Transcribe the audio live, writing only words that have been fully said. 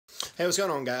Hey, what's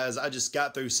going on, guys? I just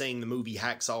got through seeing the movie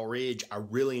Hacksaw Ridge. I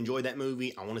really enjoyed that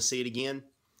movie. I want to see it again,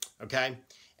 okay?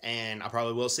 And I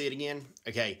probably will see it again,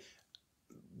 okay?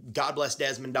 God bless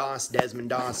Desmond Doss. Desmond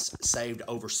Doss saved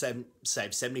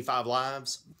 75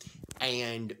 lives,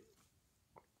 and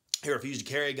he refused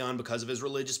to carry a gun because of his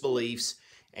religious beliefs,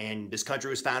 and this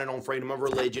country was founded on freedom of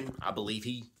religion. I believe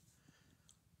he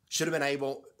should have been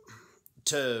able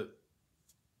to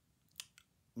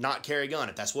not carry a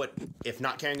gun if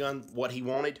not carrying a gun what he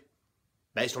wanted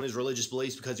based on his religious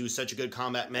beliefs because he was such a good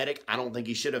combat medic. I don't think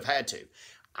he should have had to.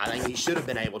 I think he should have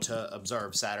been able to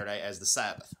observe Saturday as the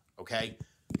Sabbath, okay?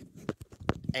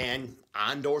 And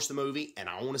I endorse the movie and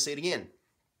I want to see it again.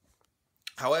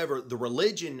 However, the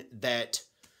religion that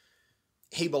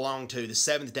he belonged to, the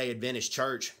Seventh-Day Adventist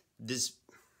Church, this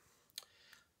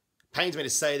pains me to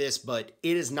say this, but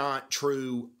it is not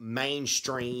true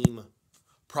mainstream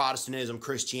Protestantism,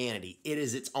 Christianity. It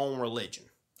is its own religion.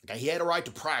 Okay, he had a right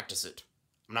to practice it.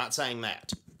 I'm not saying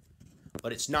that.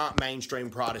 But it's not mainstream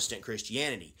Protestant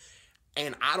Christianity.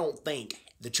 And I don't think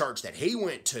the church that he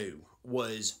went to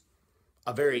was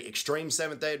a very extreme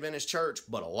Seventh-day Adventist church,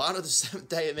 but a lot of the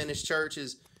Seventh-day Adventist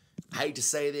churches, I hate to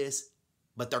say this,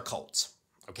 but they're cults.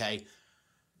 Okay?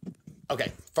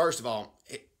 Okay, first of all,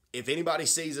 if anybody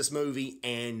sees this movie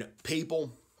and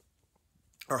people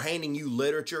are handing you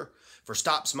literature for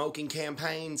stop smoking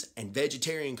campaigns and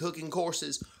vegetarian cooking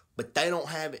courses, but they don't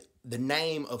have the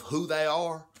name of who they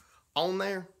are on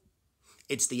there,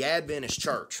 it's the Adventist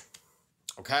church,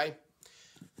 okay?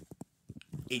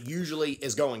 It usually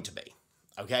is going to be,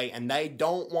 okay? And they're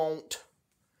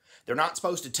not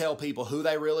supposed to tell people who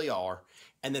they really are.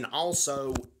 And then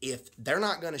also, if they're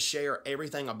not going to share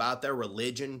everything about their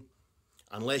religion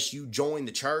unless you join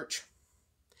the church,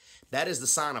 that is the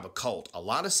sign of a cult. A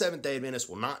lot of Seventh-day Adventists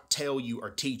will not tell you or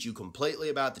teach you completely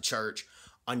about the church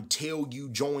until you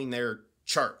join their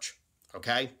church,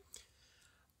 okay?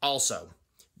 Also,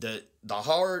 the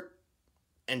heart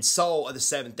and soul of the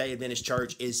Seventh-day Adventist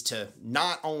Church is to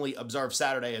not only observe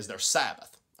Saturday as their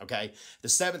Sabbath, okay? The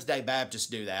Seventh-day Baptists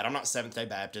do that. I'm not Seventh-day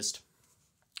Baptist.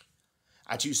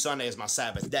 I choose Sunday as my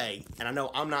Sabbath day, and I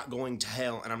know I'm not going to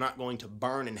hell and I'm not going to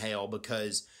burn in hell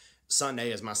because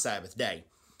Sunday is my Sabbath day.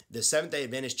 The Seventh-day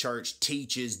Adventist Church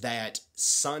teaches that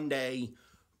Sunday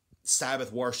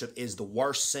Sabbath worship is the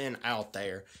worst sin out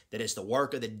there, that it's the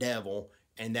work of the devil,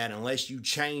 and that unless you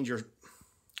change your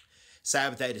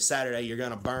Sabbath day to Saturday, you're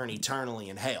going to burn eternally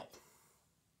in hell.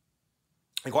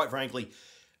 And quite frankly,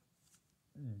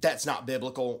 that's not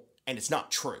biblical, and it's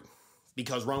not true,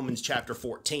 because Romans chapter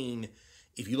 14,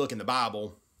 if you look in the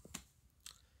Bible,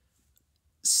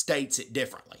 states it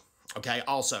differently. Okay,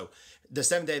 also, the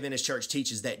Seventh-day Adventist Church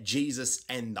teaches that Jesus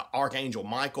and the Archangel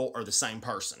Michael are the same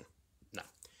person. No.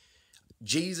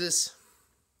 Jesus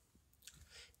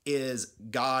is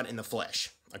God in the flesh.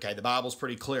 Okay, the Bible's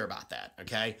pretty clear about that.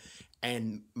 Okay,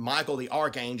 and Michael the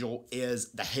Archangel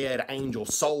is the head angel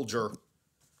soldier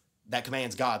that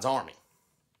commands God's army.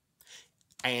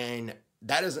 And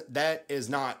that is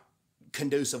not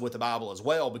conducive with the Bible as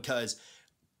well, because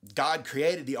God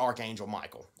created the Archangel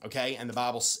Michael, okay? And the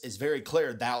Bible is very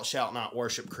clear, thou shalt not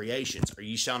worship creations, or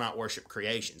ye shall not worship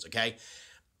creations, okay?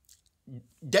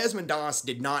 Desmond Doss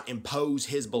did not impose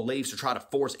his beliefs or try to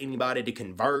force anybody to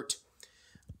convert,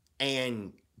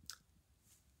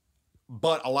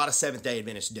 but a lot of Seventh-day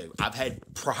Adventists do. I've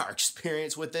had prior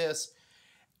experience with this,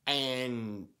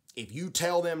 and if you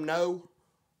tell them no,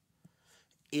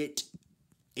 if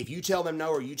you tell them no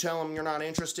or you tell them you're not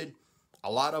interested,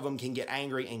 a lot of them can get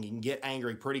angry and can get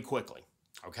angry pretty quickly,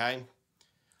 okay?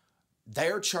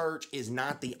 Their church is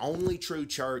not the only true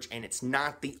church, and it's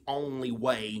not the only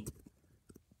way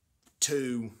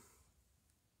to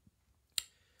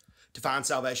find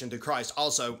salvation through Christ.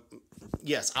 Also,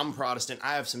 yes, I'm Protestant.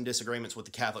 I have some disagreements with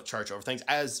the Catholic Church over things,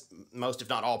 as most, if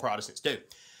not all, Protestants do.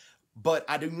 But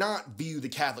I do not view the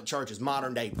Catholic Church as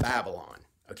modern-day Babylon,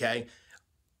 okay?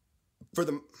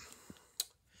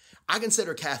 I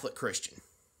consider Catholic Christian,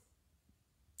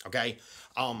 okay?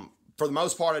 For the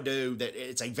most part, I do. That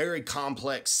it's a very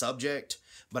complex subject,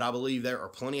 but I believe there are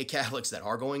plenty of Catholics that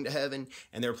are going to heaven,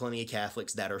 and there are plenty of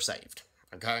Catholics that are saved,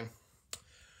 okay?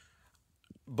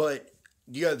 But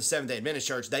you go to the Seventh-day Adventist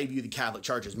Church, they view the Catholic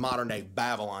Church as modern-day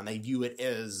Babylon. They view it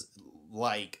as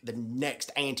like the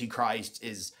next Antichrist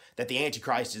is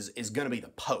going to be the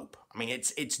Pope. I mean,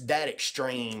 it's that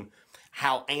extreme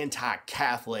how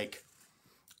anti-Catholic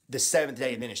the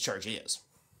Seventh-day Adventist Church is.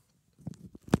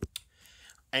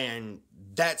 And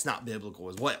that's not biblical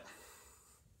as well.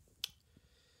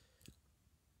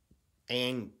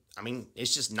 And, I mean,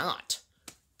 it's just not.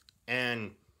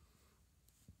 And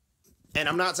And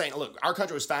I'm not saying, look, our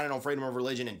country was founded on freedom of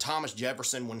religion, and Thomas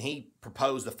Jefferson, when he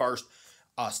proposed the first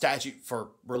statute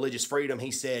for religious freedom,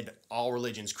 he said all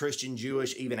religions, Christian,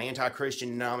 Jewish, even anti-Christian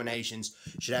denominations,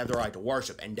 should have the right to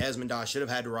worship. And Desmond Doss should have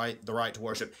had the right to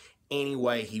worship any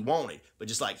way he wanted. But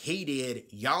just like he did,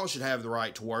 y'all should have the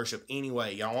right to worship any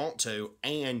way y'all want to.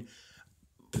 And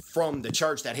from the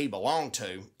church that he belonged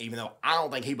to, even though I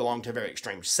don't think he belonged to a very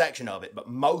extreme section of it, but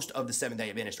most of the Seventh-Day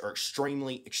Adventists are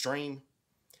extremely extreme,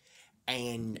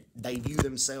 and they view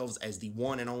themselves as the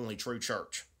one and only true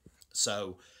church.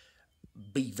 So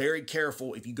be very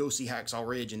careful if you go see Hacksaw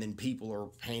Ridge and then people are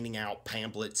handing out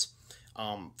pamphlets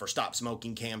for stop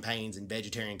smoking campaigns and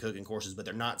vegetarian cooking courses, but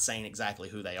they're not saying exactly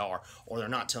who they are, or they're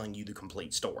not telling you the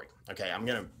complete story. Okay, I'm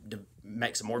going to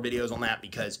make some more videos on that,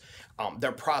 because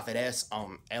their prophetess,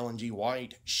 Ellen G.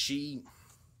 White, this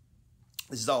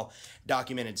is all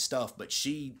documented stuff, but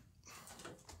she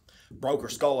broke her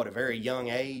skull at a very young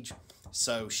age,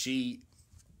 so she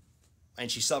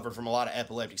suffered from a lot of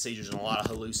epileptic seizures and a lot of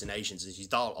hallucinations, and she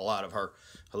thought a lot of her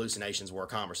hallucinations were a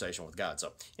conversation with God.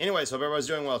 So anyways, hope everybody's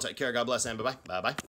doing well. Take care. God bless, and bye-bye. Bye-bye.